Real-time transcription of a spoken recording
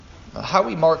How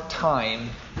we mark time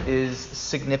is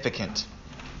significant.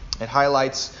 It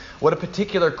highlights what a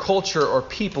particular culture or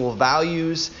people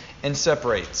values and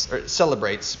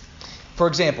celebrates. For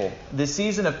example, the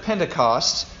season of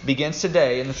Pentecost begins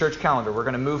today in the church calendar. We're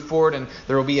going to move forward, and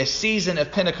there will be a season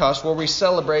of Pentecost where we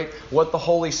celebrate what the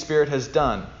Holy Spirit has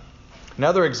done.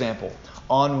 Another example,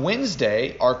 on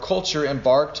Wednesday, our culture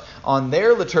embarked on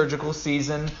their liturgical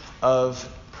season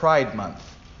of Pride Month.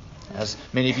 As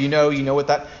many of you know what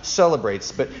that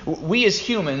celebrates. But we as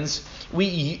humans,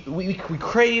 we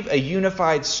crave a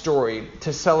unified story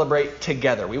to celebrate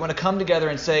together. We want to come together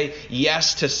and say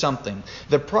yes to something.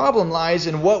 The problem lies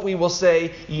in what we will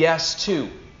say yes to.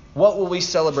 What will we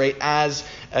celebrate as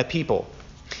a people?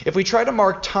 If we try to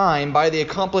mark time by the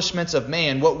accomplishments of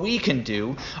man, what we can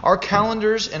do, our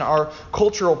calendars and our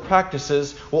cultural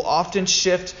practices will often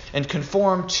shift and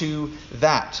conform to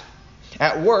that.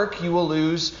 At work, you will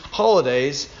lose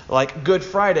holidays like Good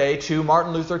Friday to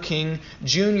Martin Luther King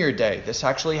Jr. Day. This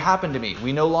actually happened to me.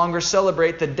 We no longer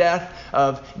celebrate the death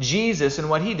of Jesus and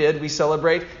what he did. We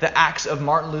celebrate the acts of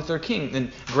Martin Luther King.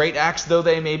 And great acts though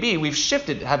they may be, we've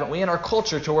shifted, haven't we, in our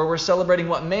culture to where we're celebrating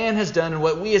what man has done and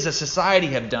what we as a society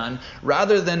have done,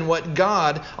 rather than what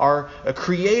God, our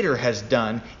Creator, has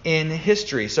done in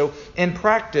history. So in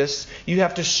practice, you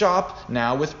have to shop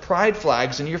now with pride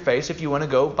flags in your face if you want to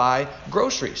go buy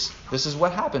groceries. This is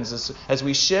what happens as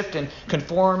we shift and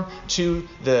conform to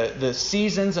the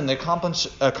seasons and the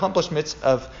accomplishments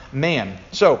of man.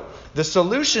 So, the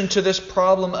solution to this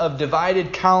problem of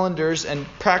divided calendars and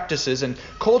practices and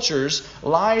cultures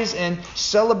lies in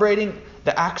celebrating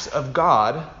the acts of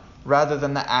God rather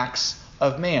than the acts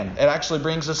of man. It actually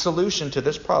brings a solution to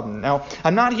this problem. Now,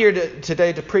 I'm not here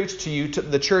today to preach to you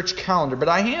the church calendar, but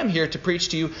I am here to preach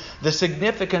to you the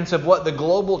significance of what the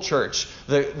global church,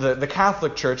 the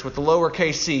Catholic Church with the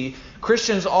lowercase c,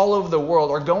 Christians all over the world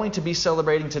are going to be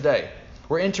celebrating today.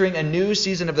 We're entering a new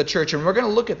season of the church, and we're going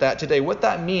to look at that today, what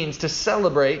that means to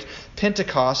celebrate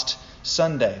Pentecost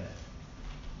Sunday.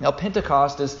 Now,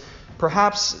 Pentecost is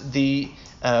perhaps the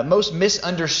most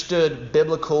misunderstood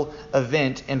biblical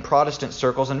event in Protestant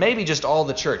circles, and maybe just all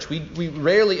the church. We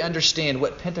rarely understand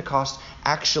what Pentecost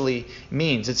actually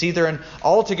means. It's either an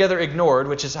altogether ignored,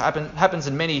 which happens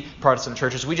in many Protestant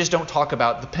churches. We just don't talk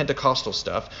about the Pentecostal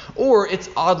stuff. Or it's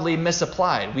oddly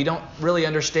misapplied. We don't really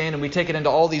understand, and we take it into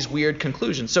all these weird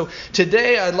conclusions. So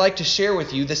today I'd like to share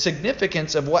with you the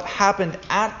significance of what happened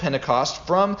at Pentecost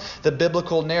from the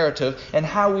biblical narrative and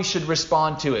how we should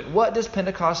respond to it. What does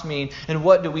Pentecost mean, and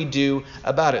what do we do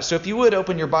about it? So if you would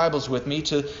open your Bibles with me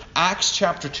to Acts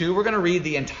chapter 2. We're going to read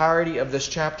the entirety of this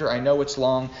chapter. I know it's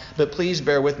long, but please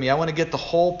bear with me. I want to get the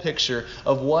whole picture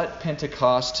of what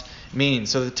Pentecost means.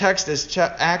 So the text is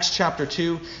Acts chapter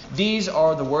 2. These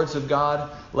are the words of God.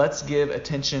 Let's give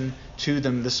attention to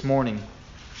them this morning.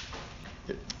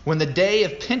 When the day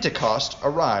of Pentecost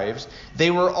arrived,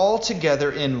 they were all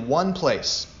together in one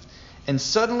place. And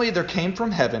suddenly there came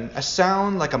from heaven a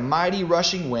sound like a mighty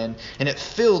rushing wind, and it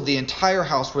filled the entire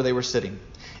house where they were sitting.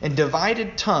 And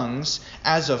divided tongues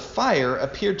as of fire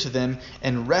appeared to them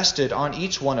and rested on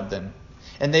each one of them.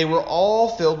 And they were all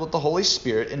filled with the Holy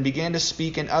Spirit and began to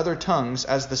speak in other tongues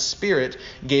as the Spirit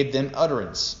gave them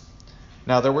utterance.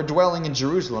 Now there were dwelling in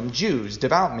Jerusalem Jews,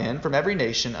 devout men from every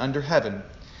nation under heaven.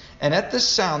 And at this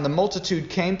sound the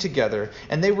multitude came together,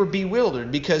 and they were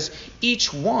bewildered, because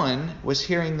each one was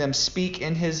hearing them speak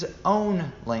in his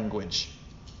own language.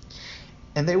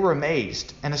 And they were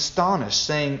amazed and astonished,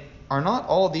 saying, "Are not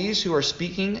all these who are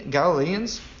speaking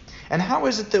Galileans? And how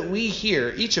is it that we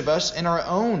hear, each of us, in our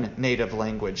own native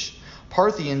language?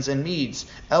 Parthians and Medes,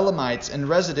 Elamites and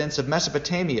residents of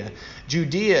Mesopotamia,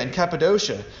 Judea and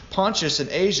Cappadocia, Pontus and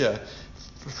Asia,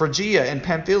 Phrygia and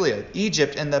Pamphylia,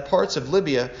 Egypt and the parts of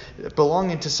Libya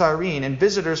belonging to Cyrene, and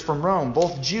visitors from Rome,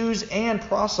 both Jews and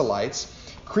proselytes,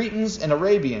 Cretans and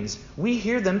Arabians. We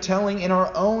hear them telling in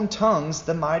our own tongues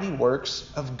the mighty works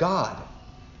of God."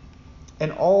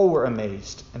 And all were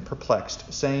amazed and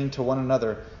perplexed, saying to one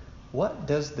another, "What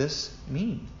does this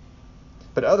mean?"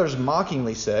 But others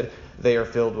mockingly said, "They are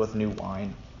filled with new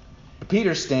wine." But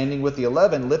Peter, standing with the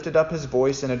 11, lifted up his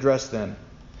voice and addressed them.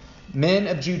 "Men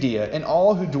of Judea, and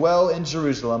all who dwell in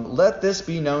Jerusalem, let this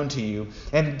be known to you,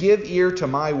 and give ear to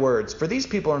my words. For these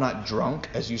people are not drunk,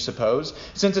 as you suppose,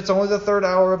 since it's only the third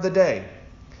hour of the day.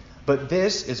 But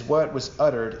this is what was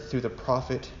uttered through the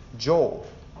prophet Joel.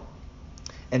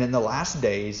 And in the last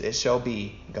days it shall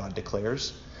be, God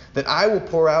declares, that I will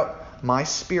pour out my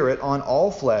Spirit on all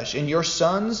flesh, and your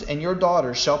sons and your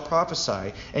daughters shall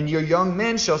prophesy, and your young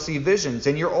men shall see visions,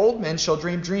 and your old men shall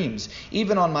dream dreams.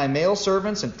 Even on my male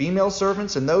servants and female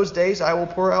servants in those days I will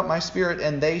pour out my Spirit,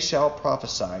 and they shall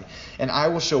prophesy. And I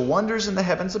will show wonders in the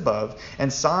heavens above,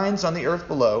 and signs on the earth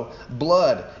below,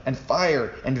 blood and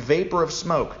fire and vapor of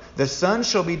smoke. The sun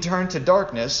shall be turned to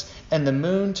darkness, and the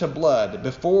moon to blood,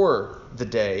 before the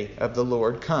day of the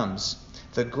Lord comes,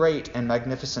 the great and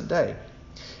magnificent day.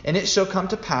 And it shall come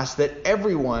to pass that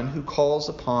everyone who calls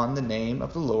upon the name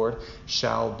of the Lord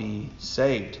shall be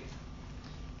saved.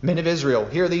 Men of Israel,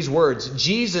 hear these words.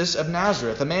 Jesus of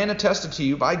Nazareth, a man attested to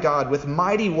you by God with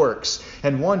mighty works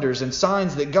and wonders and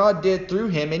signs that God did through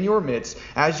him in your midst,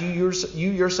 as you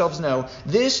yourselves know.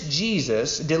 This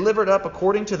Jesus, delivered up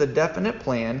according to the definite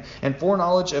plan and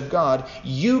foreknowledge of God,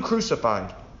 you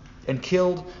crucified and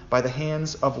killed by the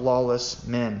hands of lawless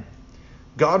men.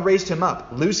 God raised him up,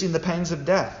 loosing the pangs of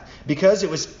death, because it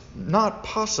was not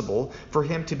possible for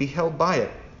him to be held by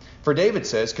it. For David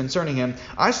says concerning him,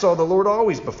 I saw the Lord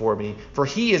always before me, for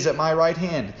he is at my right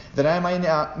hand, that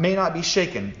I may not be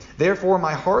shaken. Therefore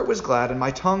my heart was glad, and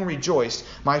my tongue rejoiced.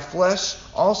 My flesh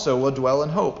also will dwell in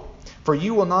hope. For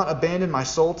you will not abandon my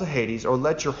soul to Hades, or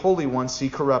let your Holy One see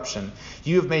corruption.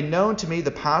 You have made known to me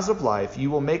the paths of life. You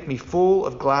will make me full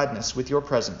of gladness with your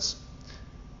presence.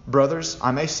 Brothers,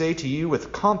 I may say to you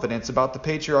with confidence about the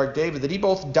patriarch David that he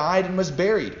both died and was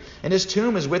buried, and his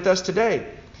tomb is with us today.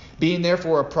 Being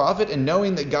therefore a prophet, and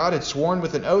knowing that God had sworn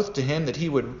with an oath to him that he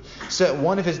would set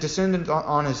one of his descendants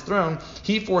on his throne,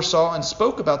 he foresaw and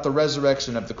spoke about the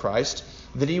resurrection of the Christ,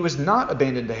 that he was not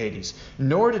abandoned to Hades,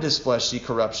 nor did his flesh see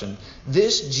corruption.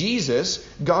 This Jesus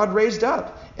God raised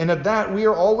up, and of that we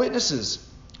are all witnesses.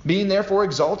 Being therefore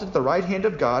exalted at the right hand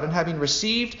of God, and having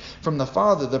received from the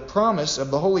Father the promise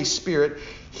of the Holy Spirit,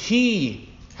 he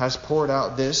has poured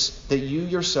out this that you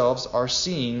yourselves are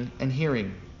seeing and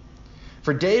hearing.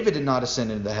 For David did not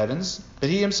ascend into the heavens, but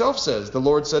he himself says, the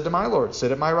Lord said to my Lord,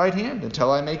 sit at my right hand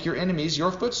until I make your enemies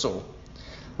your footstool.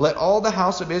 Let all the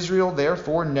house of Israel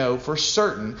therefore know for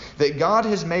certain that God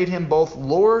has made him both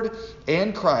Lord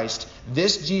and Christ,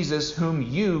 this Jesus whom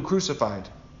you crucified.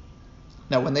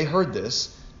 Now when they heard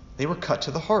this, they were cut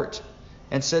to the heart,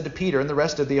 and said to Peter and the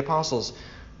rest of the apostles,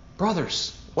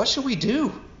 Brothers, what shall we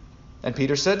do? And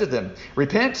Peter said to them,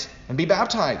 Repent and be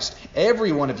baptized,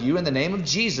 every one of you, in the name of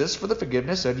Jesus for the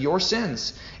forgiveness of your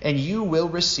sins, and you will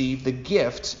receive the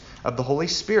gift of the Holy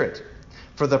Spirit.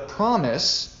 For the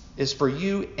promise is for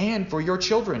you and for your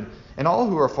children, and all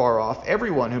who are far off,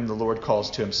 everyone whom the Lord calls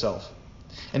to himself.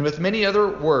 And with many other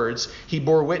words he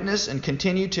bore witness and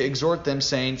continued to exhort them,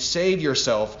 saying, Save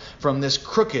yourself from this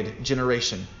crooked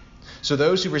generation. So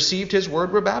those who received his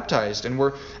word were baptized, and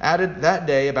were added that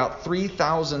day about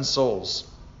 3,000 souls.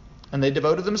 And they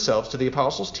devoted themselves to the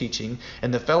apostles' teaching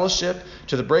and the fellowship,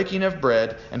 to the breaking of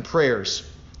bread and prayers.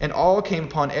 And all came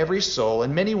upon every soul,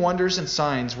 and many wonders and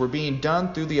signs were being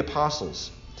done through the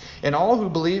apostles. And all who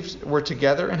believed were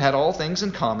together and had all things in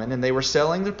common, and they were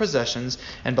selling their possessions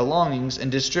and belongings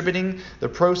and distributing the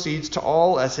proceeds to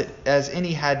all as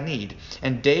any had need.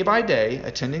 And day by day,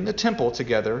 attending the temple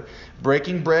together,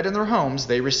 breaking bread in their homes,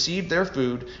 they received their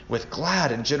food with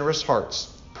glad and generous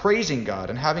hearts, praising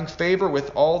God and having favor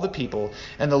with all the people.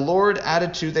 And the Lord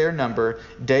added to their number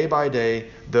day by day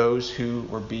those who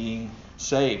were being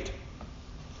saved.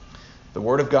 The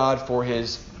word of God for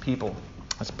his people.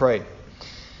 Let's pray.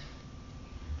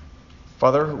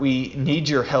 Father, we need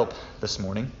your help this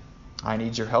morning. I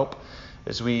need your help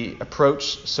as we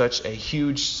approach such a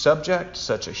huge subject,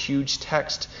 such a huge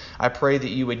text. I pray that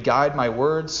you would guide my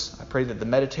words. I pray that the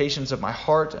meditations of my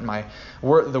heart and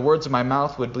the words of my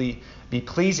mouth would be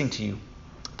pleasing to you.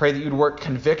 I pray that you would work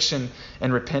conviction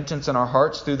and repentance in our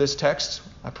hearts through this text.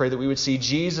 I pray that we would see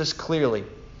Jesus clearly.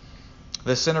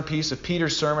 The centerpiece of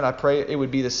Peter's sermon, I pray it would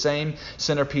be the same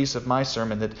centerpiece of my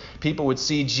sermon, that people would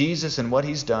see Jesus and what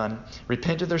he's done,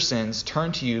 repent of their sins,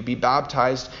 turn to you, be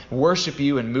baptized, worship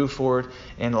you, and move forward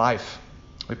in life.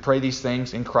 We pray these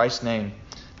things in Christ's name.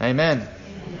 Amen.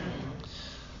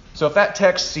 So if that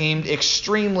text seemed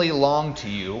extremely long to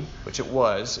you, which it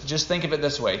was, just think of it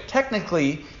this way.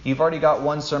 Technically, you've already got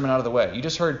one sermon out of the way. You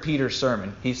just heard Peter's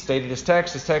sermon. He stated his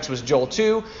text. His text was Joel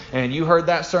 2, and you heard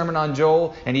that sermon on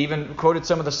Joel, and he even quoted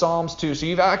some of the Psalms too. So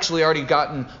you've actually already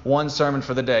gotten one sermon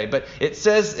for the day. But it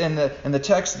says in the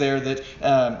text there that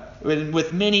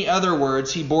with many other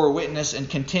words, he bore witness and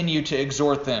continued to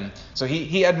exhort them. So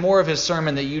he had more of his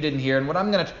sermon that you didn't hear. And what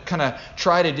I'm going to kind of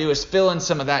try to do is fill in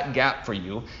some of that gap for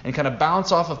you and kind of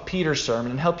bounce off of Peter's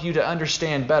sermon and help you to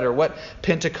understand better what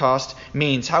Pentecost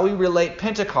means, how we relate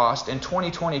Pentecost in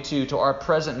 2022 to our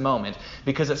present moment,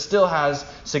 because it still has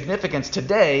significance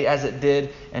today as it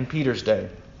did in Peter's day.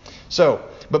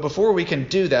 But before we can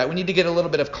do that, we need to get a little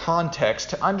bit of context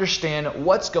to understand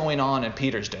what's going on in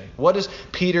Peter's day. What is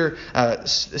Peter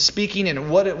speaking, and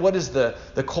what is the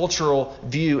cultural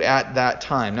view at that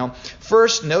time? Now,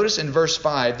 first, notice in verse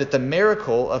 5 that the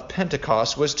miracle of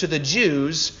Pentecost was to the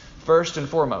Jews first and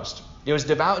foremost. It was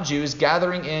devout Jews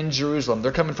gathering in Jerusalem.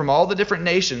 They're coming from all the different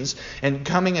nations and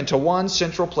coming into one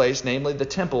central place, namely the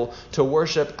temple, to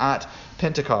worship at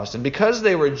Pentecost. And because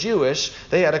they were Jewish,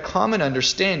 they had a common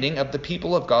understanding of the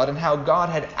people of God and how God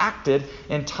had acted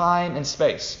in time and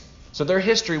space. So their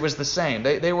history was the same.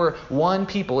 They were one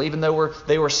people, even though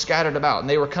they were scattered about. And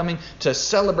they were coming to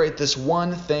celebrate this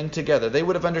one thing together. They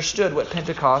would have understood what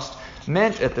Pentecost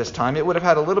meant at this time. It would have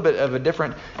had a little bit of a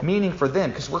different meaning for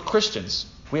them, because we're Christians.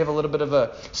 We have a little bit of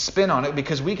a spin on it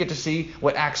because we get to see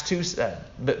what Acts 2 said.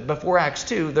 But before Acts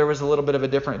 2, there was a little bit of a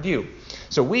different view.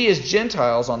 So we as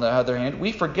Gentiles, on the other hand,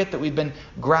 we forget that we've been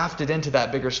grafted into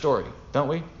that bigger story, don't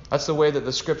we? That's the way that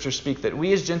the Scriptures speak, that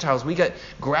we as Gentiles, we get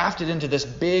grafted into this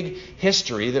big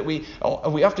history that we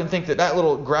often think that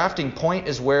little grafting point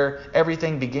is where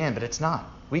everything began, but it's not.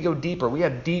 We go deeper. We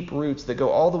have deep roots that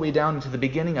go all the way down into the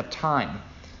beginning of time.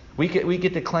 We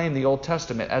get to claim the Old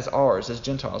Testament as ours, as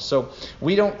Gentiles. So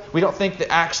we don't think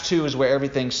that Acts 2 is where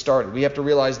everything started. We have to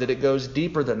realize that it goes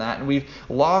deeper than that, and we've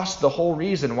lost the whole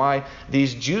reason why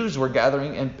these Jews were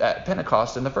gathering at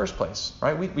Pentecost in the first place.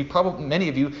 Right? We probably, many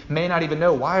of you may not even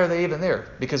know why are they even there,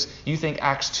 because you think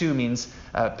Acts 2 means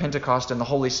Pentecost in the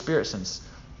Holy Spirit sense.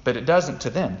 But it doesn't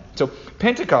to them. So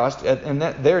Pentecost in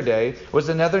their day was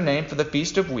another name for the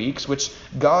Feast of Weeks, which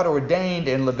God ordained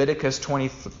in Leviticus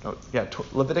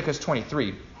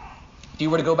 23. If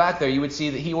you were to go back there, you would see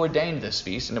that he ordained this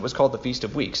feast, and it was called the Feast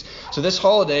of Weeks. So this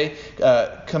holiday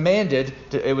was commanded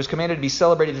to be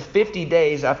celebrated 50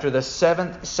 days after the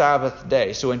seventh Sabbath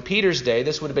day. So in Peter's day,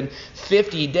 this would have been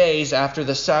 50 days after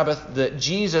the Sabbath that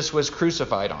Jesus was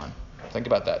crucified on. Think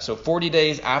about that. So 40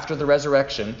 days after the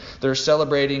resurrection, they're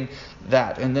celebrating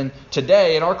that. And then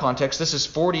today, in our context, this is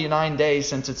 49 days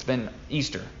since it's been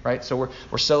Easter, right? So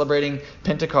we're celebrating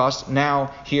Pentecost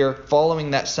now here,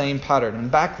 following that same pattern.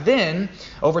 And back then,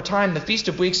 over time, the Feast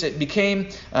of Weeks, it became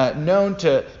known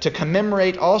to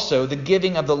commemorate also the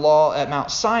giving of the law at Mount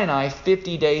Sinai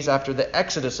 50 days after the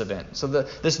Exodus event. So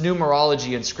this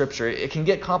numerology in Scripture, it can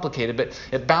get complicated, but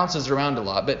it bounces around a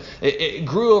lot. But it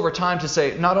grew over time to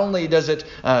say, not only does it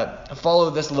follow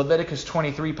this Leviticus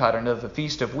 23 pattern of the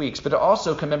Feast of Weeks, but it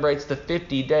also commemorates the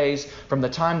 50 days from the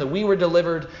time that we were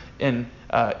delivered in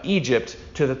Egypt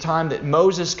to the time that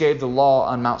Moses gave the law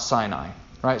on Mount Sinai.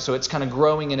 Right? So it's kind of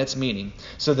growing in its meaning.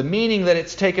 So the meaning that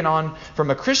it's taken on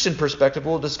from a Christian perspective,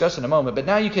 we'll discuss in a moment. But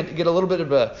now you can get a little bit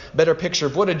of a better picture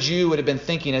of what a Jew would have been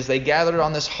thinking as they gathered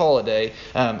on this holiday.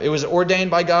 It was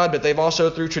ordained by God, but they've also,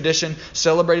 through tradition,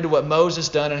 celebrated what Moses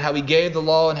done and how he gave the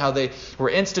law and how they were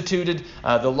instituted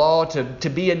the law to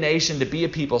be a nation, to be a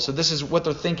people. So this is what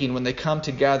they're thinking when they come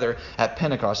together at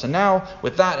Pentecost. And now,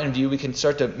 with that in view, we can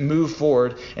start to move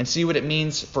forward and see what it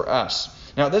means for us.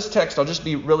 Now, this text, I'll just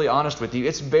be really honest with you,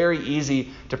 it's very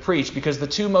easy to preach because the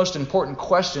two most important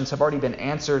questions have already been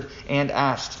answered and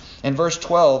asked. In verse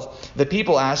 12, the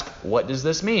people ask, what does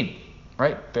this mean?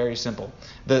 Right? Very simple.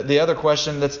 The other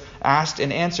question that's asked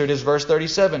and answered is verse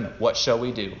 37, what shall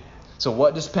we do? So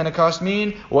what does Pentecost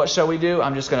mean? What shall we do?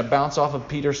 I'm just going to bounce off of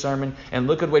Peter's sermon and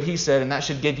look at what he said, and that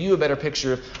should give you a better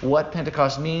picture of what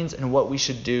Pentecost means and what we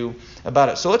should do about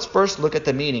it. So let's first look at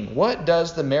the meaning. What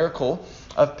does the miracle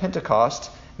of Pentecost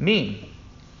mean?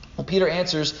 Well, Peter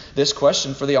answers this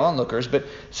question for the onlookers, but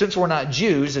since we're not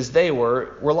Jews as they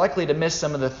were, we're likely to miss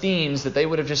some of the themes that they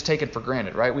would have just taken for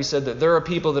granted, right? We said that there are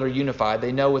people that are unified.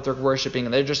 They know what they're worshiping,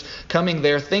 and they're just coming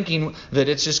there thinking that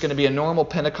it's just going to be a normal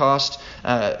Pentecost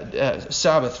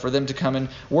Sabbath for them to come and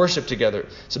worship together.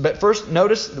 But first,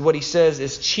 notice what he says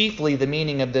is chiefly the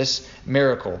meaning of this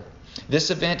miracle. This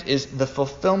event is the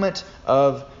fulfillment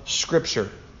of Scripture.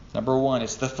 Number one,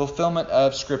 it's the fulfillment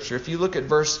of Scripture. If you look at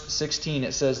verse 16,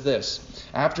 it says this.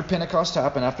 After Pentecost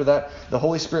happened, after that, the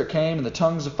Holy Spirit came and the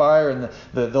tongues of fire and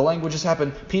the languages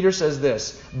happened. Peter says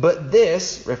this, but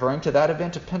this, referring to that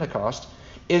event of Pentecost,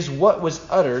 is what was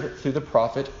uttered through the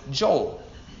prophet Joel.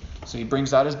 So he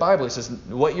brings out his Bible. He says,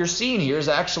 what you're seeing here is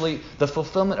actually the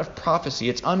fulfillment of prophecy.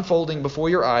 It's unfolding before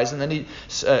your eyes. And then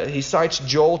he cites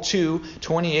Joel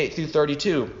 2:28 through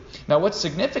 32. Now what's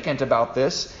significant about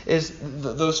this is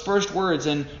those first words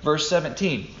in verse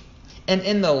 17. And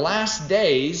in the last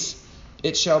days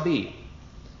it shall be.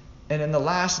 And in the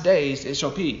last days it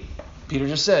shall be. Peter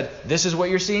just said, this is what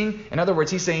you're seeing. In other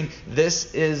words, he's saying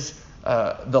this is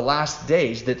the last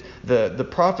days that the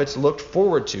prophets looked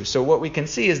forward to. So what we can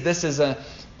see is this is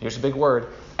here's a big word,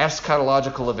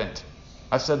 eschatological event.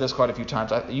 I've said this quite a few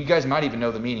times. You guys might even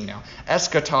know the meaning now.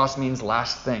 Eschatos means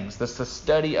last things. That's the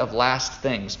study of last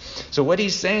things. So what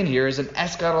he's saying here is an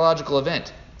eschatological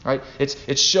event, right?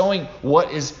 It's showing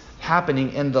what is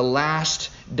happening in the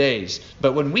last days.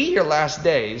 But when we hear last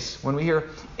days, when we hear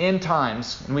end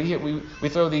times, and we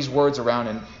throw these words around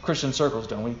in Christian circles,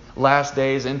 don't we? Last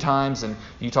days, end times, and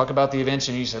you talk about the events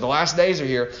and you say the last days are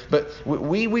here. But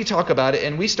we talk about it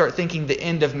and we start thinking the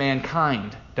end of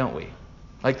mankind, don't we?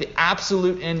 Like the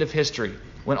absolute end of history,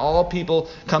 when all people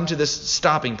come to this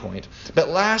stopping point. But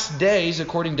last days,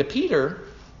 according to Peter,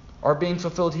 are being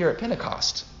fulfilled here at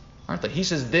Pentecost, aren't they? He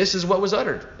says this is what was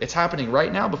uttered. It's happening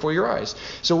right now before your eyes.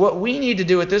 So what we need to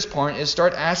do at this point is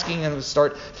start asking and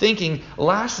start thinking,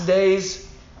 last days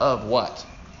of what?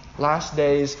 Last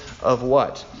days of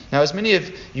what? Now, as many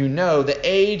of you know, the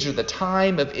age or the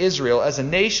time of Israel as a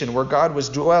nation where God was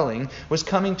dwelling was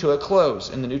coming to a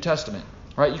close in the New Testament.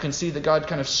 Right? You can see that God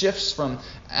kind of shifts from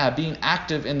being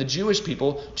active in the Jewish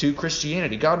people to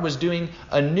Christianity. God was doing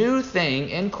a new thing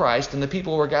in Christ, and the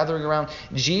people were gathering around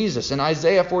Jesus. And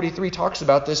Isaiah 43 talks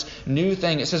about this new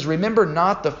thing. It says, remember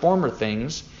not the former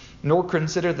things, nor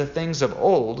consider the things of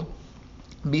old.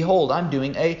 Behold, I'm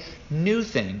doing a new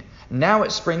thing. Now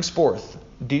it springs forth.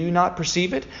 Do you not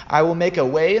perceive it? I will make a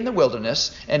way in the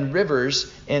wilderness and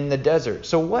rivers in the desert.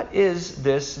 So what is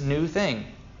this new thing?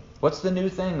 What's the new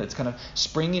thing that's kind of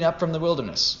springing up from the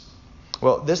wilderness?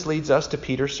 Well, this leads us to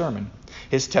Peter's sermon.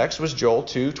 His text was Joel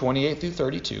 2:28 through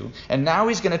 32. And now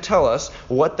he's going to tell us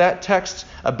what that text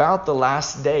about the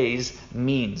last days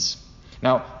means.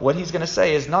 Now, what he's going to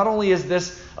say is not only is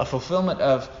this a fulfillment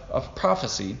of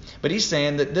prophecy, but he's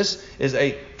saying that this is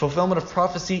a fulfillment of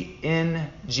prophecy in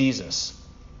Jesus.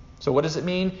 So what does it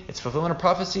mean? It's fulfillment of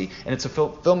prophecy, and it's a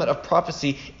fulfillment of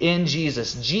prophecy in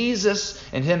Jesus. Jesus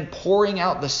and him pouring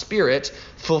out the Spirit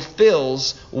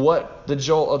fulfills what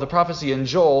the prophecy in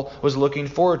Joel was looking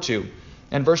forward to.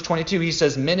 In verse 22, he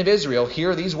says, men of Israel,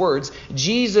 hear these words,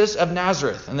 Jesus of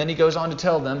Nazareth. And then he goes on to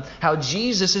tell them how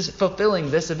Jesus is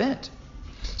fulfilling this event.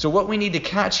 So what we need to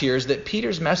catch here is that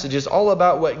Peter's message is all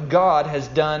about what God has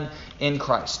done in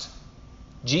Christ.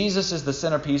 Jesus is the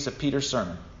centerpiece of Peter's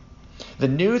sermon. The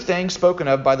new thing spoken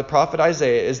of by the prophet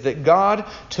Isaiah is that God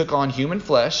took on human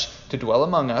flesh to dwell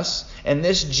among us, and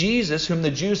this Jesus, whom the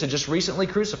Jews had just recently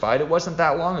crucified, it wasn't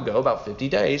that long ago, about 50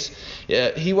 days,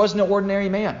 he wasn't an ordinary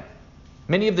man.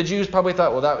 Many of the Jews probably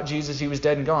thought, well, that Jesus, he was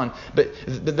dead and gone.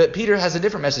 But Peter has a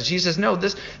different message. He says, no,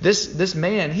 this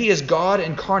man, he is God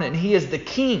incarnate, and he is the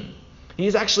king. He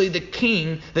is actually the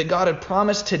king that God had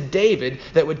promised to David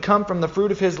that would come from the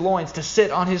fruit of his loins to sit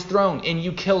on his throne, and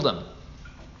you killed him.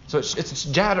 So it's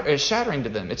shattering to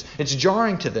them. It's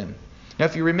jarring to them. Now,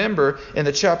 if you remember in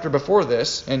the chapter before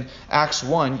this, in Acts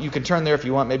 1, you can turn there if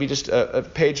you want, maybe just a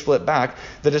page flip back.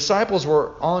 The disciples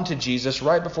were on to Jesus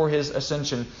right before his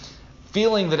ascension,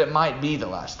 feeling that it might be the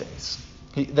last days.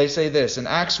 They say this in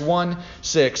Acts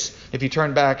 1:6. If you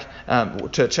turn back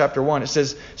to chapter 1, it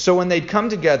says, so when they'd come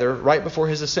together right before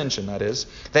his ascension, that is,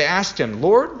 they asked him,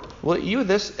 Lord, will you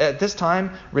at this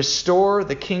time restore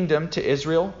the kingdom to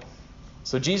Israel?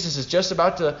 So Jesus is just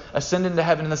about to ascend into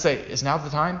heaven, and they say, is now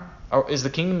the time? Or is the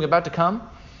kingdom about to come?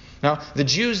 Now, the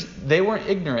Jews, they weren't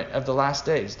ignorant of the last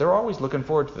days. They're always looking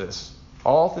forward to this.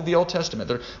 All through the Old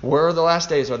Testament. Where are the last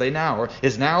days? Are they now? Or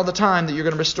is now the time that you're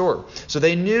going to restore? So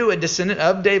they knew a descendant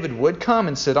of David would come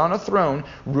and sit on a throne,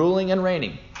 ruling and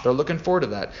reigning. They're looking forward to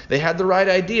that. They had the right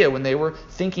idea when they were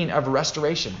thinking of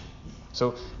restoration.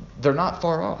 So they're not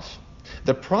far off.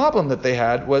 The problem that they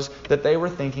had was that they were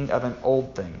thinking of an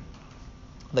old thing.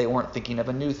 They weren't thinking of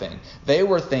a new thing. They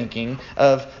were thinking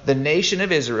of the nation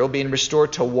of Israel being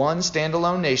restored to one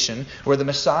standalone nation where the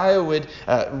Messiah would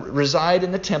reside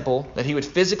in the temple, that he would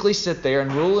physically sit there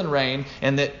and rule and reign,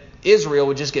 and that Israel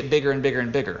would just get bigger and bigger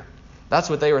and bigger. That's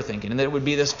what they were thinking. And that it would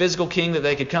be this physical king that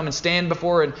they could come and stand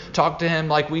before and talk to him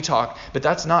like we talk. But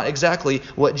that's not exactly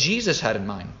what Jesus had in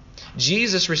mind.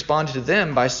 Jesus responded to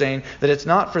them by saying that it's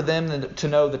not for them to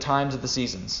know the times of the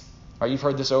seasons. You've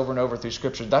heard this over and over through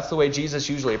Scripture. That's the way Jesus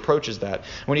usually approaches that.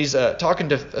 When he's talking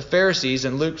to Pharisees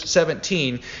in Luke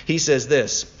 17, he says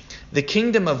this, the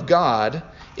kingdom of God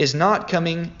is not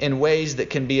coming in ways that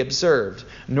can be observed,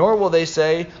 nor will they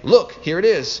say, look, here it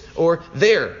is, or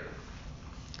there.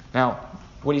 Now,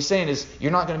 what he's saying is,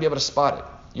 you're not going to be able to spot it.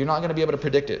 You're not going to be able to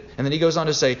predict it. And then he goes on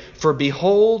to say, for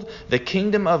behold, the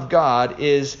kingdom of God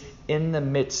is in the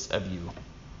midst of you.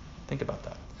 Think about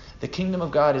that. The kingdom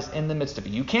of God is in the midst of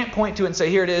you. You can't point to it and say,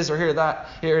 here it is, or here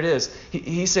it is.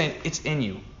 He's saying, it's in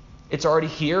you. It's already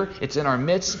here. It's in our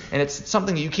midst. And it's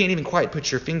something that you can't even quite put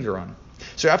your finger on.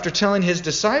 So after telling his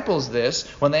disciples this,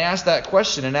 when they asked that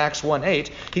question in Acts 1:8,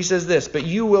 he says this, but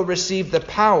you will receive the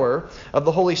power of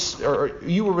the Holy, or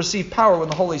you will receive power when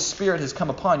the Holy Spirit has come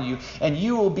upon you, and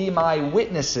you will be my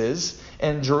witnesses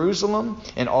in Jerusalem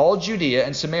and all Judea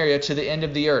and Samaria to the end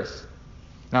of the earth.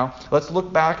 Now, let's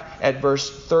look back at verse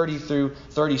 30 through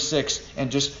 36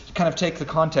 and just kind of take the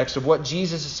context of what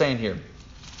Jesus is saying here.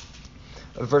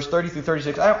 Verse 30 through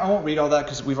 36. I won't read all that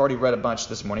because we've already read a bunch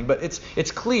this morning. But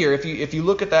it's clear, if you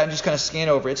look at that and just kind of scan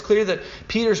over, it's clear that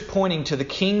Peter's pointing to the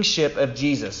kingship of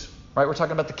Jesus. Right? We're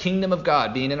talking about the kingdom of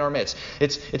God being in our midst.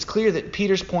 It's clear that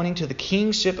Peter's pointing to the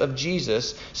kingship of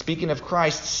Jesus, speaking of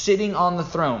Christ sitting on the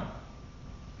throne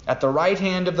at the right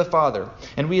hand of the Father.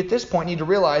 And we at this point need to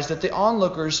realize that the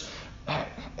onlookers,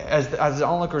 as the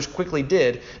onlookers quickly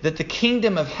did, that the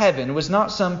kingdom of heaven was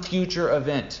not some future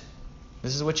event.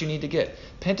 This is what you need to get.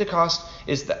 Pentecost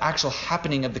is the actual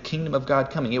happening of the kingdom of God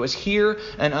coming. It was here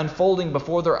and unfolding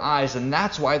before their eyes, and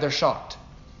that's why they're shocked.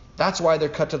 That's why they're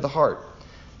cut to the heart.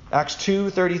 Acts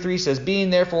 2:33 says, being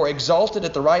therefore exalted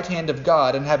at the right hand of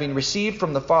God, and having received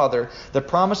from the Father the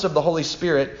promise of the Holy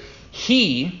Spirit,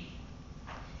 He,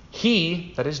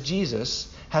 that is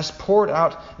Jesus, has poured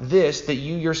out this that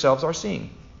you yourselves are seeing.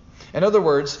 In other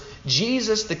words,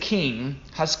 Jesus the King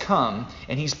has come,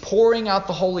 and He's pouring out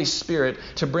the Holy Spirit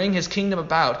to bring His kingdom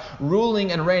about,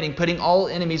 ruling and reigning, putting all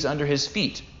enemies under His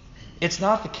feet. It's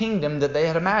not the kingdom that they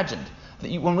had imagined.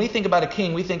 When we think about a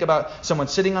king, we think about someone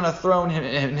sitting on a throne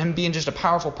and him being just a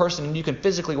powerful person, and you can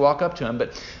physically walk up to him.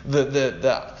 But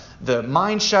the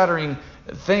mind-shattering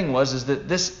thing is that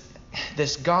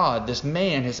this God, this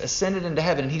man, has ascended into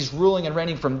heaven, and He's ruling and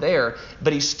reigning from there,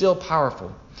 but He's still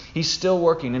powerful. He's still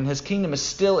working, and His kingdom is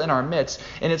still in our midst.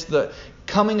 And it's the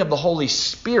coming of the Holy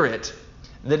Spirit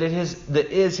that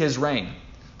is His reign.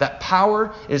 That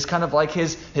power is kind of like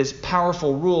his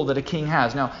powerful rule that a king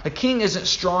has. Now, a king isn't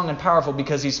strong and powerful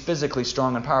because he's physically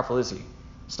strong and powerful, is he?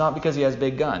 It's not because he has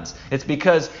big guns. It's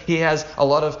because he has a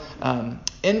lot of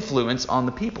influence on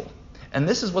the people. And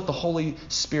this is what the Holy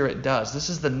Spirit does. This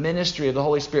is the ministry of the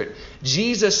Holy Spirit.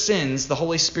 Jesus sends the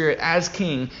Holy Spirit as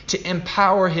king to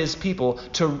empower His people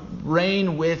to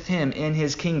reign with Him in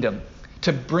His kingdom,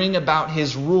 to bring about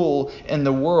His rule in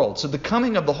the world. So the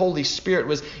coming of the Holy Spirit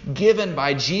was given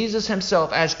by Jesus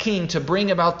Himself as king to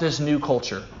bring about this new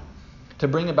culture, to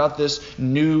bring about this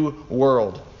new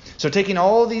world. So taking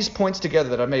all these points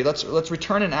together that I've made, let's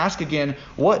return and ask again,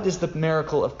 what does the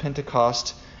miracle of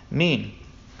Pentecost mean?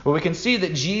 Well, we can see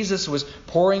that Jesus was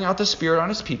pouring out the Spirit on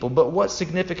His people, but what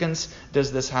significance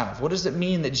does this have? What does it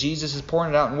mean that Jesus is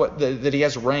pouring it out and that He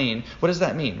has reign? What does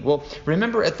that mean? Well,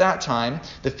 remember at that time,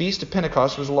 the Feast of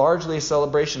Pentecost was largely a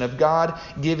celebration of God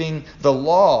giving the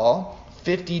law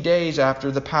 50 days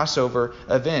after the Passover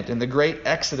event and the great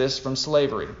exodus from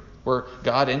slavery, where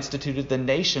God instituted the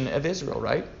nation of Israel,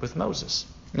 right, with Moses.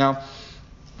 Now,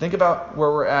 think about where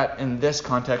we're at in this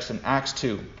context in Acts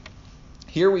 2.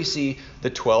 Here we see the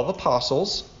 12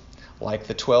 apostles, like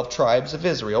the 12 tribes of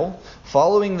Israel,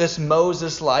 following this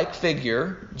Moses-like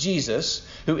figure, Jesus,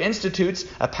 who institutes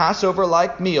a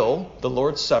Passover-like meal, the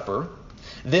Lord's Supper,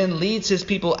 then leads His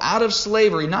people out of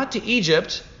slavery, not to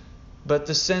Egypt, but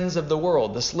the sins of the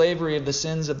world, the slavery of the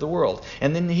sins of the world.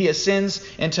 And then He ascends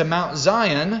into Mount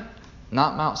Zion,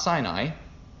 not Mount Sinai,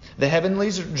 the heavenly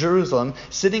Jerusalem,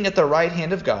 sitting at the right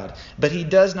hand of God. But He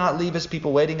does not leave His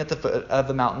people waiting at the foot of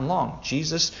the mountain long.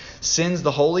 Jesus sends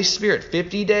the Holy Spirit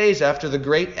 50 days after the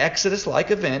great Exodus-like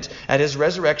event. At His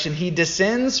resurrection, He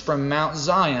descends from Mount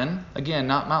Zion, again,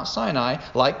 not Mount Sinai,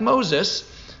 like Moses,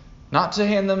 not to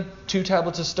hand them 2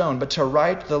 tablets of stone, but to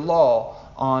write the law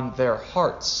on their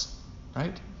hearts.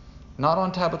 Right? Not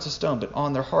on tablets of stone, but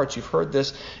on their hearts. You've heard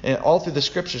this all through the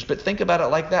Scriptures. But think about it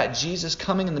like that. Jesus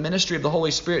coming in the ministry of the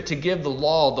Holy Spirit to give the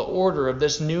law, the order of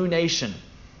this new nation,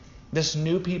 this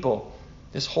new people,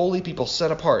 this holy people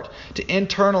set apart, to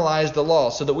internalize the law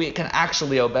so that we can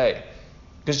actually obey.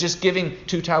 Because just giving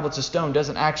 2 tablets of stone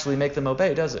doesn't actually make them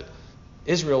obey, does it?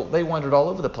 Israel, they wandered all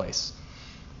over the place.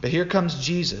 But here comes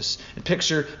Jesus. And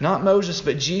picture not Moses,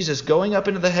 but Jesus going up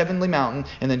into the heavenly mountain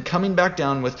and then coming back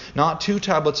down with not 2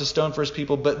 tablets of stone for His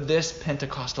people, but this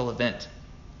Pentecostal event.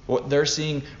 What they're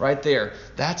seeing right there,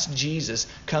 that's Jesus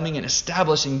coming and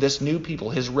establishing this new people,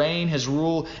 his reign, his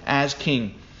rule as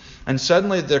king. And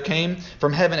suddenly there came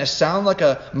from heaven a sound like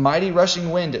a mighty rushing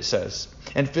wind, it says.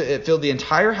 And it filled the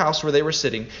entire house where they were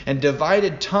sitting. And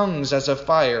divided tongues as of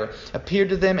fire appeared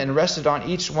to them and rested on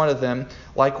each one of them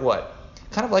like what?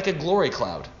 Kind of like a glory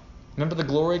cloud. Remember the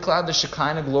glory cloud, the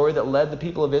Shekinah glory that led the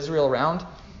people of Israel around?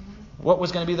 What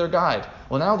was going to be their guide?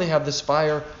 Well, now they have this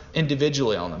fire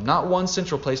individually on them. Not one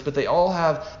central place, but they all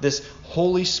have this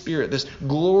Holy Spirit, this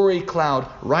glory cloud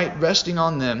right resting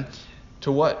on them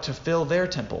to what? To fill their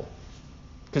temple.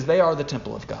 Because they are the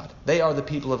temple of God. They are the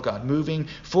people of God moving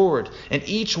forward. And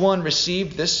each one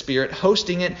received this Spirit,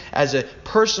 hosting it as a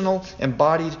personal,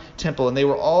 embodied temple. And they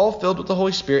were all filled with the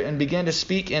Holy Spirit and began to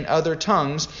speak in other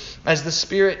tongues as the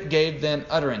Spirit gave them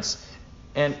utterance.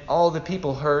 And all the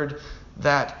people heard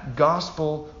that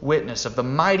gospel witness of the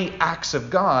mighty acts of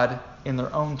God in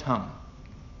their own tongue.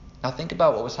 Now think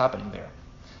about what was happening there.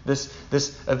 This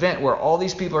event where all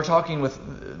these people are talking with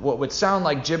what would sound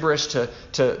like gibberish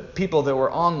to people that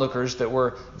were onlookers, that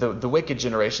were the wicked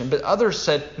generation. But others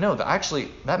said, no,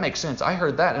 that makes sense. I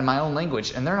heard that in my own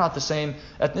language, and they're not the same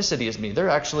ethnicity as me. They're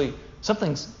actually,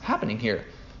 something's happening here.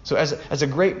 So as a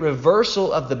great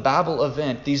reversal of the Babel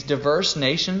event, these diverse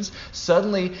nations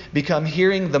suddenly become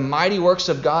hearing the mighty works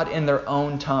of God in their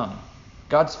own tongue.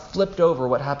 God's flipped over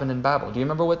what happened in Babel. Do you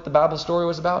remember what the Babel story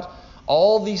was about?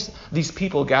 All these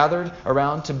people gathered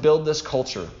around to build this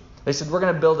culture. They said, we're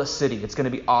going to build a city. It's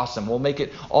going to be awesome. We'll make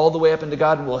it all the way up into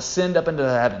God and we'll ascend up into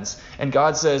the heavens. And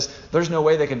God says, there's no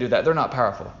way they can do that. They're not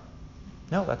powerful.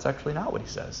 No, that's actually not what he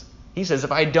says. He says,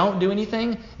 if I don't do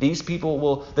anything, these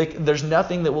people there's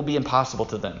nothing that will be impossible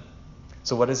to them.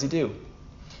 So what does he do?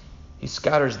 He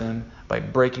scatters them by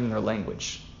breaking their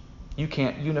language. You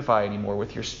can't unify anymore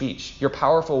with your speech. Your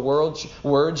powerful words,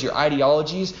 your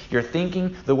ideologies, your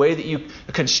thinking, the way that you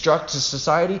construct a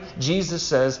society, Jesus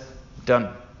says,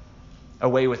 done.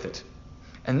 Away with it.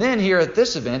 And then here at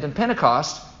this event in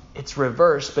Pentecost, it's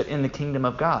reversed, but in the kingdom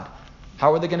of God.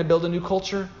 How are they going to build a new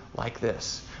culture? Like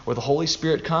this. Where the Holy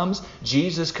Spirit comes,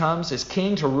 Jesus comes as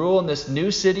king to rule in this new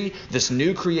city, this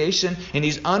new creation, and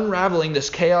he's unraveling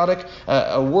this chaotic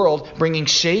world, bringing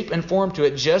shape and form to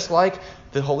it, just like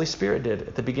the Holy Spirit did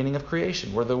at the beginning of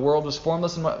creation, where the world was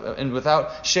formless and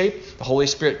without shape. The Holy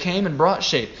Spirit came and brought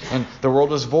shape, and the world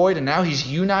was void, and now he's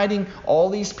uniting all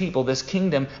these people, this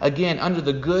kingdom, again, under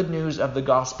the good news of the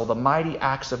gospel, the mighty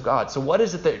acts of God. So what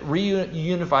is it that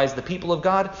reunifies the people of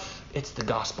God? It's the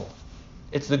gospel.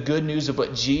 It's the good news of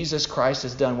what Jesus Christ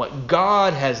has done, what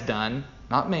God has done,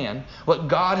 not man, what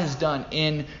God has done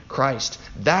in Christ.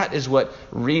 That is what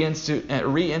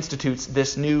reinstitutes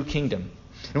this new kingdom.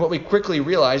 And what we quickly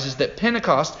realize is that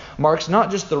Pentecost marks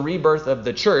not just the rebirth of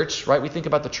the church, right? We think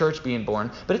about the church being born,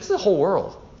 but it's the whole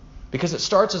world. Because it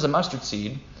starts as a mustard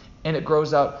seed and it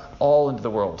grows out all into the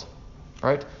world.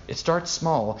 Right? It starts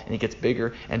small and it gets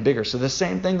bigger and bigger. So the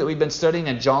same thing that we've been studying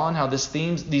in John, how these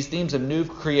themes of new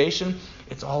creation,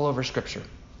 it's all over Scripture.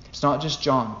 It's not just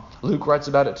John. Luke writes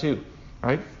about it too.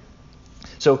 Right?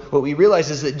 So what we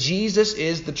realize is that Jesus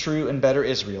is the true and better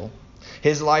Israel.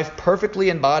 His life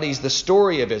perfectly embodies the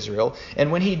story of Israel.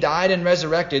 And when he died and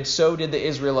resurrected, so did the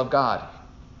Israel of God.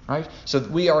 Right? So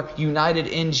we are united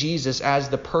in Jesus as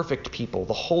the perfect people,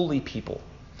 the holy people.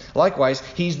 Likewise,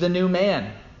 he's the new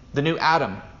man. The new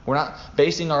Adam. We're not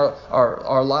basing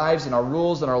our lives and our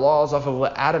rules and our laws off of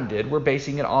what Adam did. We're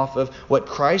basing it off of what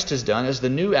Christ has done as the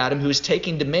new Adam, who is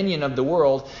taking dominion of the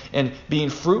world and being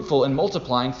fruitful and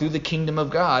multiplying through the kingdom of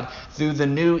God, through the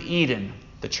new Eden,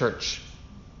 the church.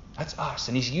 That's us.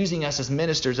 And he's using us as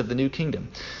ministers of the new kingdom.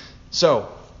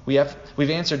 So we've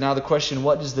answered now the question,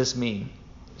 what does this mean?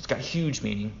 It's got huge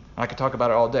meaning. I could talk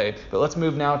about it all day. But let's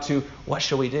move now to what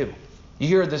shall we do? You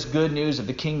hear this good news of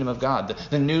the kingdom of God,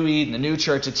 the new Eden, the new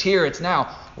church. It's here, it's now.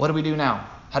 What do we do now?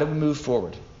 How do we move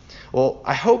forward? Well,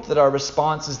 I hope that our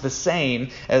response is the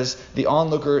same as the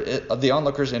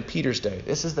onlookers in Peter's day.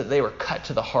 This is that they were cut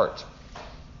to the heart.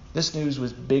 This news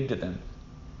was big to them.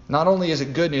 Not only is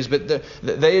it good news, but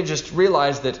they just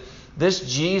realized that this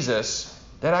Jesus,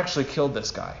 that actually killed this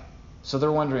guy. So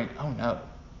they're wondering, oh no,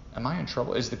 am I in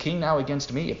trouble? Is the king now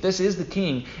against me? If this is the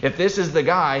king, if this is the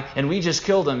guy, and we just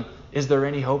killed him, is there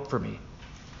any hope for me?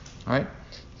 All right?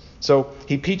 So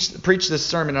he preached this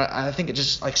sermon. I think it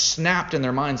just like snapped in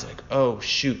their minds like, oh,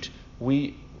 shoot.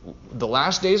 The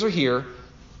last days are here.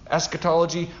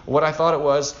 Eschatology, what I thought it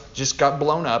was, just got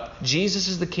blown up. Jesus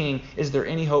is the king. Is there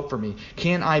any hope for me?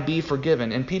 Can I be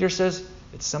forgiven? And Peter says,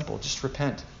 it's simple. Just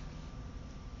repent.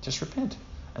 Just repent.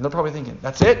 And they're probably thinking,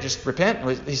 that's it? Just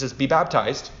repent? He says, be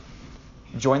baptized.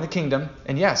 join the kingdom,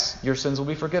 and yes, your sins will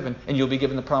be forgiven, and you'll be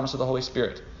given the promise of the Holy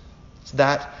Spirit. It's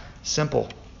that simple.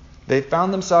 They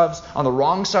found themselves on the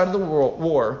wrong side of the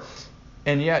war,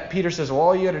 and yet Peter says, well,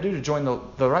 all you got to do to join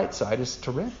the right side is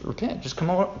to repent. Just come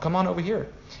on over here.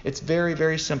 It's very,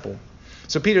 very simple.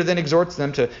 So Peter then exhorts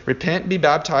them to repent, be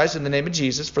baptized in the name of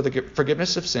Jesus for the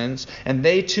forgiveness of sins, and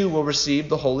they too will receive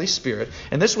the Holy Spirit.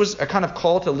 And this was a kind of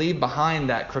call to leave behind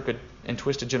that crooked and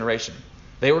twisted generation.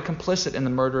 They were complicit in the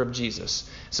murder of Jesus.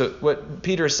 So what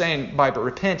Peter is saying by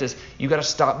repent is you got to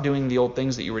stop doing the old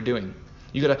things that you were doing.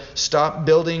 You got to stop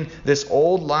building this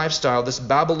old lifestyle, this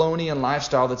Babylonian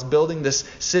lifestyle that's building this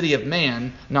city of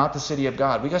man, not the city of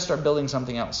God. We got to start building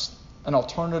something else, an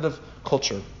alternative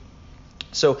culture.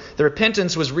 So the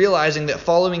repentance was realizing that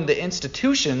following the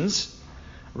institutions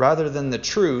rather than the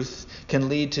truth can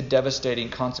lead to devastating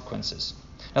consequences.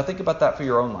 Now think about that for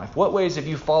your own life. What ways have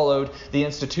you followed the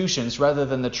institutions rather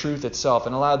than the truth itself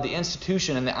and allowed the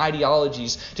institution and the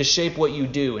ideologies to shape what you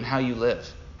do and how you live?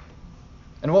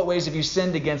 And what ways have you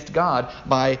sinned against God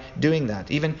by doing that?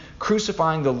 Even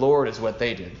crucifying the Lord is what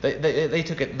they did. They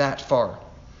took it that far.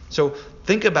 So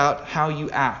think about how you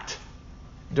act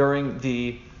during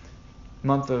the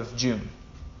month of June.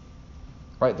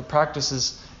 Right? The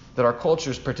practices that our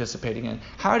culture is participating in.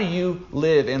 How do you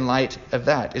live in light of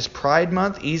that? Is Pride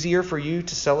Month easier for you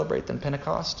to celebrate than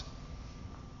Pentecost?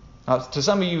 To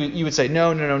some of you, you would say,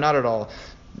 no, not at all.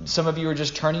 Some of you are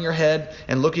just turning your head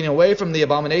and looking away from the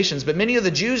abominations. But many of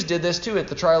the Jews did this too at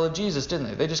the trial of Jesus, didn't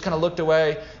they? They just kind of looked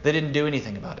away. They didn't do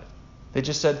anything about it. They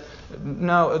just said,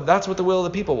 no, that's what the will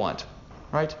of the people want.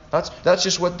 Right? That's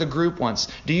just what the group wants.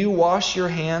 Do you wash your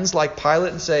hands like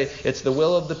Pilate and say, it's the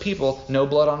will of the people, no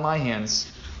blood on my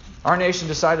hands? Our nation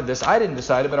decided this. I didn't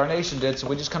decide it, but our nation did, so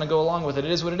we just kind of go along with it.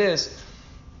 It is what it is.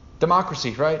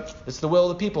 Democracy, right? It's the will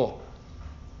of the people.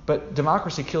 But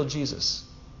democracy killed Jesus.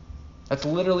 That's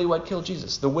literally what killed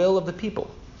Jesus. The will of the people.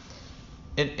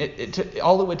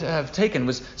 All it would have taken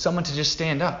was someone to just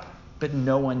stand up. But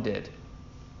no one did.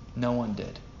 No one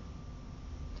did.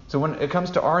 So when it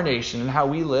comes to our nation and how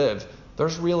we live,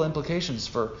 there's real implications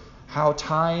for how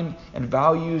time and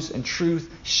values and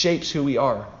truth shapes who we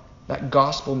are. That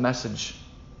gospel message.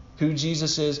 Who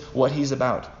Jesus is, what he's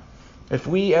about. If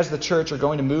we as the church are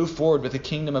going to move forward with the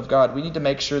kingdom of God, we need to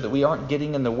make sure that we aren't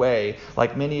getting in the way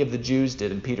like many of the Jews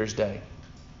did in Peter's day.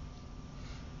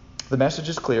 The message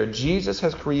is clear. Jesus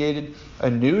has created a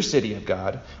new city of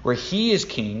God where he is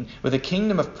king with a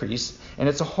kingdom of priests, and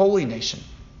it's a holy nation.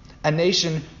 A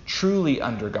nation truly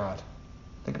under God.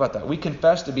 Think about that. We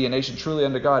confess to be a nation truly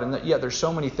under God, and yet there's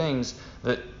so many things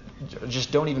that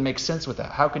just don't even make sense with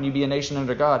that. How can you be a nation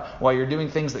under God while you're doing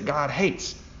things that God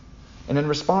hates? And in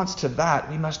response to that,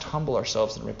 we must humble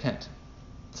ourselves and repent.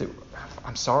 Say,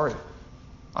 I'm sorry.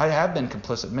 I have been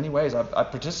complicit in many ways. I've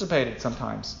participated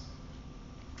sometimes.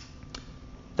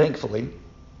 Thankfully,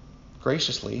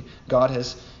 graciously, God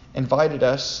has invited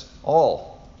us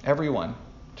all, everyone,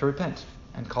 to repent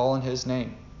and call in his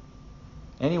name.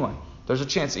 Anyone. There's a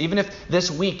chance. Even if this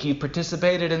week you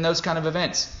participated in those kind of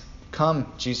events,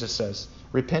 come, Jesus says.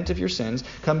 Repent of your sins.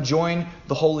 Come join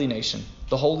the holy nation,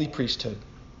 the holy priesthood.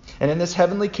 And in this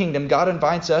heavenly kingdom, God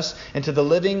invites us into the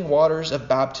living waters of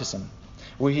baptism,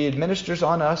 where he administers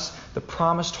on us the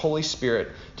promised Holy Spirit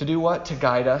to do what? To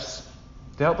guide us,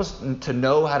 to help us to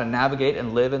know how to navigate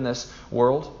and live in this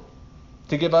world,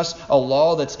 to give us a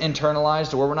law that's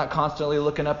internalized, where we're not constantly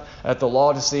looking up at the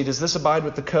law to see, does this abide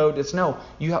with the code? It's no,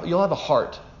 you'll have a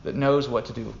heart that knows what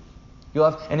to do. You'll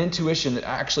have an intuition that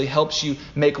actually helps you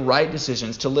make right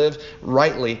decisions, to live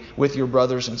rightly with your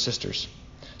brothers and sisters.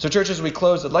 So church, as we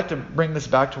close, I'd like to bring this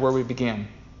back to where we began.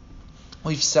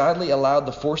 We've sadly allowed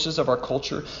the forces of our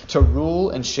culture to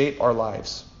rule and shape our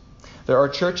lives. There are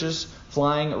churches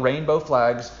flying rainbow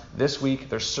flags this week.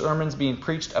 There's sermons being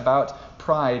preached about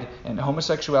pride and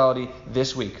homosexuality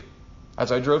this week.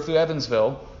 As I drove through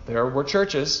Evansville, there were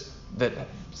churches that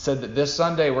said that this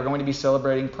Sunday we're going to be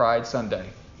celebrating Pride Sunday.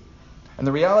 And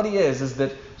the reality is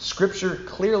that Scripture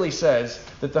clearly says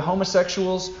that the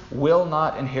homosexuals will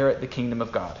not inherit the kingdom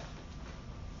of God.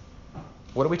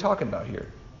 What are we talking about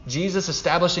here? Jesus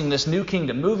establishing this new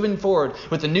kingdom, moving forward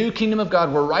with the new kingdom of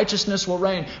God where righteousness will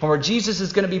reign, and where Jesus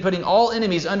is going to be putting all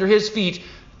enemies under his feet.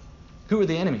 Who are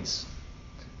the enemies?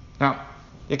 Now,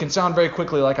 it can sound very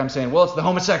quickly like I'm saying, well, it's the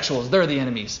homosexuals, they're the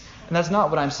enemies. And that's not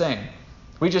what I'm saying.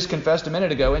 We just confessed a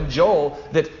minute ago in Joel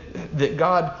that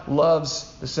God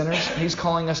loves the sinners. He's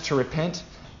calling us to repent.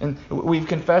 And we've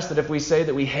confessed that if we say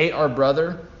that we hate our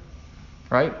brother,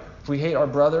 right? If we hate our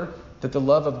brother, that the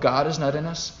love of God is not in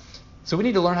us. So we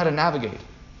need to learn how to navigate.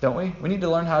 don't we? We need to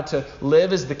learn how to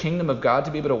live as the kingdom of God,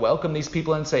 to be able to welcome these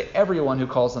people and say everyone who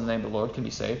calls on the name of the Lord can be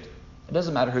saved. It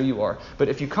doesn't matter who you are. But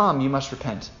if you come, you must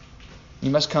repent. You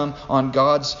must come on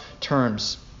God's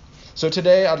terms. So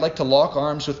today I'd like to lock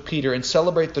arms with Peter and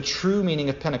celebrate the true meaning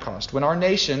of Pentecost. When our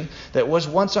nation that was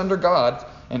once under God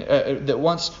and that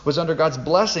once was under God's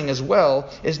blessing as well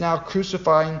is now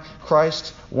crucifying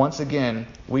Christ once again,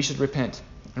 we should repent.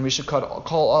 And we should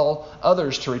call all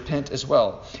others to repent as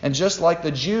well. And just like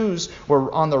the Jews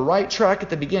were on the right track at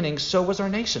the beginning, so was our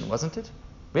nation, wasn't it?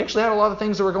 We actually had a lot of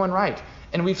things that were going right.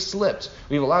 And we've slipped.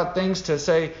 We've allowed things to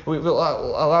say, we've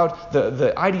allowed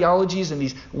the ideologies and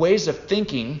these ways of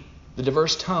thinking, the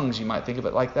diverse tongues, you might think of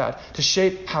it like that, to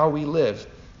shape how we live.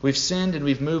 We've sinned and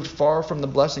we've moved far from the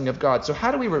blessing of God. So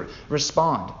how do we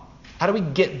respond? How do we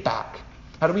get back?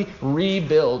 How do we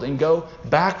rebuild and go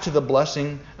back to the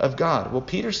blessing of God? Well,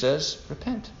 Peter says,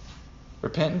 repent.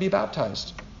 Repent and be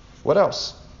baptized. What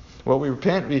else? Well, we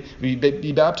repent, we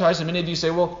be baptized. And many of you say,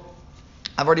 well,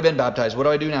 I've already been baptized. What do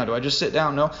I do now? Do I just sit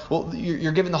down? No. Well,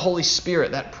 you're given the Holy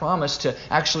Spirit, that promise to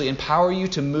actually empower you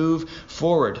to move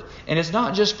forward. And it's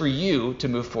not just for you to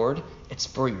move forward. It's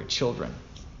for your children.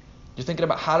 You're thinking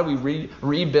about how do we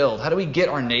rebuild? How do we get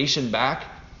our nation back?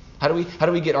 How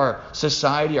do we get our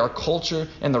society, our culture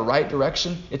in the right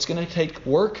direction? It's going to take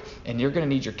work, and you're going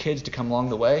to need your kids to come along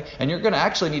the way. And you're going to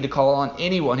actually need to call on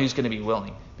anyone who's going to be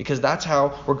willing, because that's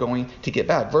how we're going to get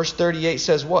back. Verse 38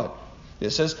 says what? It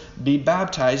says, be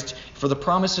baptized, for the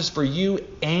promise is for you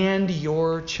and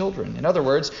your children. In other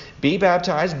words, be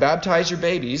baptized, baptize your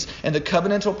babies, and the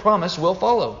covenantal promise will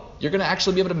follow. You're going to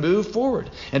actually be able to move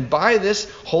forward. And by this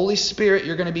Holy Spirit,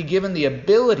 you're going to be given the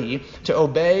ability to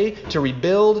obey, to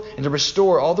rebuild, and to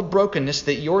restore all the brokenness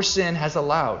that your sin has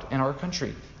allowed in our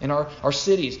country, in our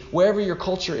cities, wherever your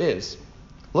culture is.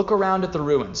 Look around at the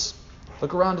ruins.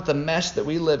 Look around at the mess that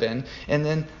we live in, and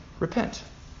then repent.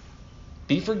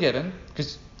 Be forgiven,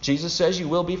 because Jesus says you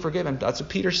will be forgiven. That's what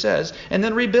Peter says. And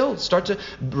then rebuild. Start to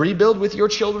rebuild with your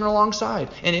children alongside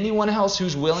and anyone else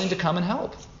who's willing to come and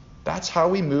help. That's how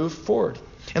we move forward.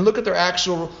 And look at their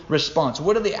actual response.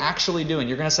 What are they actually doing?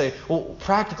 You're going to say, well,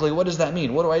 practically, what does that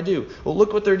mean? What do I do? Well,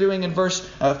 look what they're doing in verse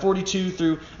 42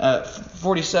 through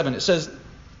 47. It says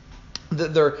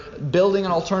that they're building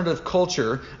an alternative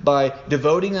culture by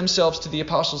devoting themselves to the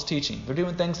apostles' teaching. They're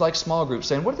doing things like small groups,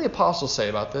 saying, what do the apostles say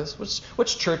about this?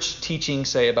 What's church teaching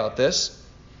say about this?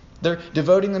 They're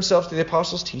devoting themselves to the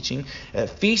apostles' teaching,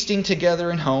 feasting together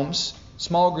in homes.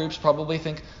 Small groups probably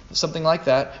think something like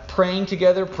that. Praying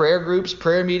together, prayer groups,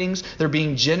 prayer meetings. They're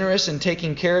being generous and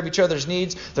taking care of each other's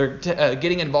needs. They're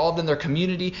getting involved in their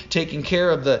community, taking care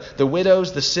of the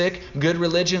widows, the sick. Good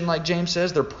religion, like James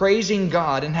says. They're praising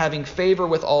God and having favor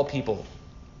with all people.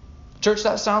 Church,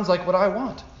 that sounds like what I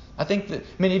want. I think that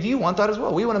many of you want that as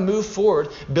well. We want to move forward,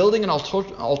 building an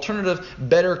alternative,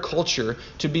 better culture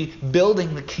to be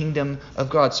building the kingdom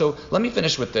of God. So let me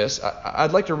finish with this.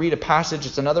 I'd like to read a passage.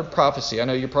 It's another prophecy. I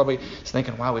know you're probably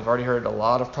thinking, wow, we've already heard a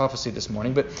lot of prophecy this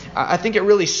morning. But I think it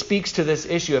really speaks to this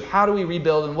issue of how do we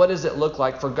rebuild and what does it look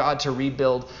like for God to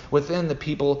rebuild within the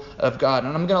people of God.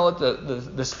 And I'm going to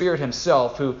let the Spirit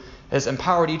himself, who has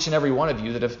empowered each and every one of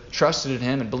you that have trusted in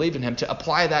him and believed in him, to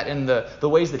apply that in the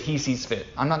ways that he sees fit.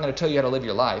 I'm not going to tell you how to live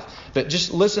your life, but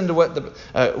just listen to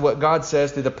what God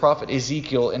says through the prophet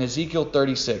Ezekiel in Ezekiel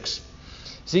 36.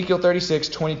 Ezekiel 36,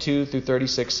 22 through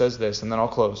 36 says this, and then I'll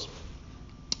close.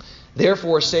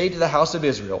 Therefore say to the house of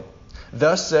Israel,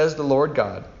 thus says the Lord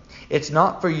God, it's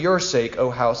not for your sake, O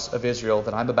house of Israel,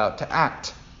 that I'm about to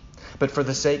act, but for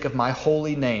the sake of my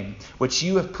holy name, which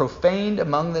you have profaned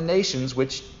among the nations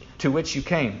to which you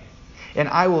came. And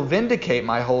I will vindicate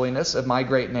my holiness of my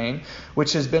great name,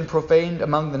 which has been profaned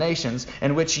among the nations,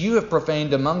 and which you have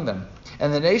profaned among them.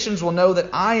 And the nations will know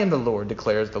that I am the Lord,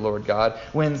 declares the Lord God,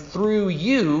 when through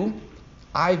you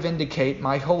I vindicate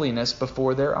my holiness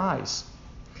before their eyes.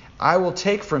 I will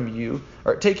take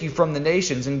you from the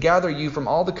nations and gather you from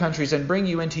all the countries and bring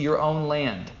you into your own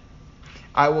land.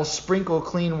 I will sprinkle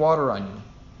clean water on you.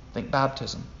 Think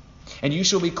baptism. And you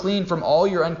shall be clean from all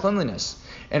your uncleanliness.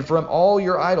 And from all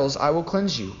your idols I will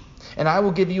cleanse you. And I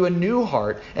will give you a new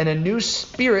heart, and a new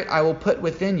spirit I will put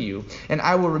within you. And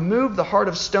I will remove the heart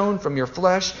of stone from your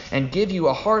flesh, and give you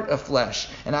a heart of flesh.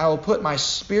 And I will put my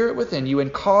spirit within you,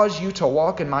 and cause you to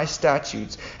walk in my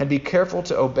statutes, and be careful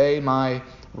to obey my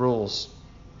rules.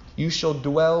 You shall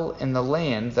dwell in the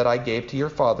land that I gave to your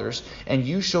fathers, and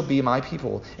you shall be my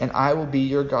people, and I will be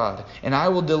your God. And I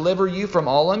will deliver you from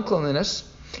all uncleanness,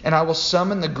 and I will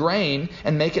summon the grain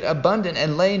and make it abundant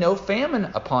and lay no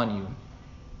famine upon you.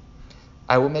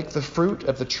 I will make the fruit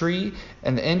of the tree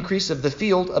and the increase of the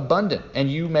field abundant,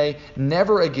 and you may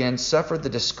never again suffer the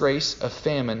disgrace of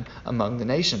famine among the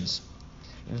nations.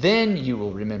 Then you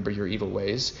will remember your evil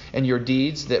ways and your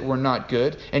deeds that were not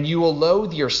good, and you will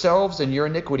loathe yourselves and your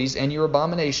iniquities and your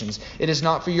abominations. It is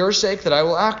not for your sake that I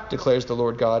will act, declares the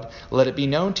Lord God. Let it be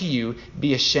known to you,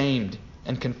 be ashamed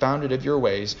and confounded of your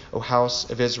ways, O house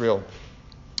of Israel.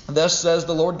 Thus says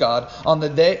the Lord God, on the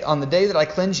day that I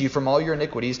cleanse you from all your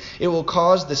iniquities, it will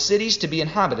cause the cities to be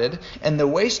inhabited, and the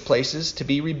waste places to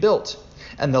be rebuilt.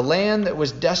 And the land that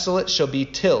was desolate shall be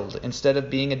tilled, instead of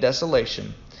being a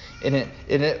desolation, in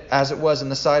it as it was in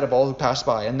the sight of all who pass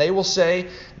by. And they will say,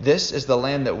 this is the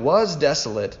land that was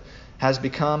desolate, has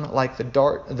become like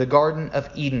the Garden of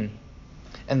Eden.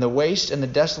 And the waste and the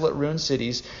desolate ruined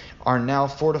cities are now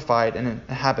fortified and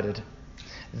inhabited.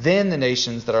 Then the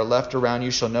nations that are left around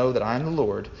you shall know that I am the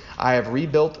Lord. I have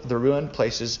rebuilt the ruined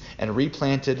places and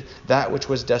replanted that which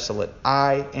was desolate.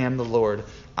 I am the Lord.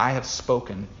 I have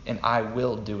spoken, and I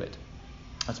will do it.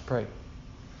 Let's pray.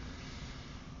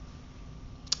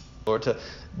 Lord, to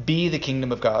be the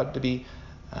kingdom of God, to be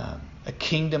a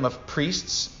kingdom of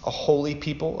priests, a holy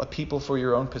people, a people for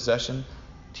your own possession.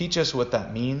 Teach us what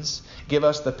that means. Give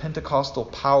us the Pentecostal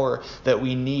power that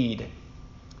we need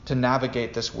to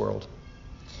navigate this world.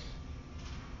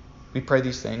 We pray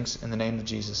these things in the name of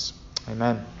Jesus.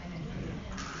 Amen.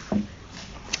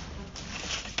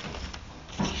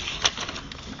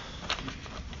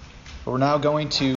 We're now going to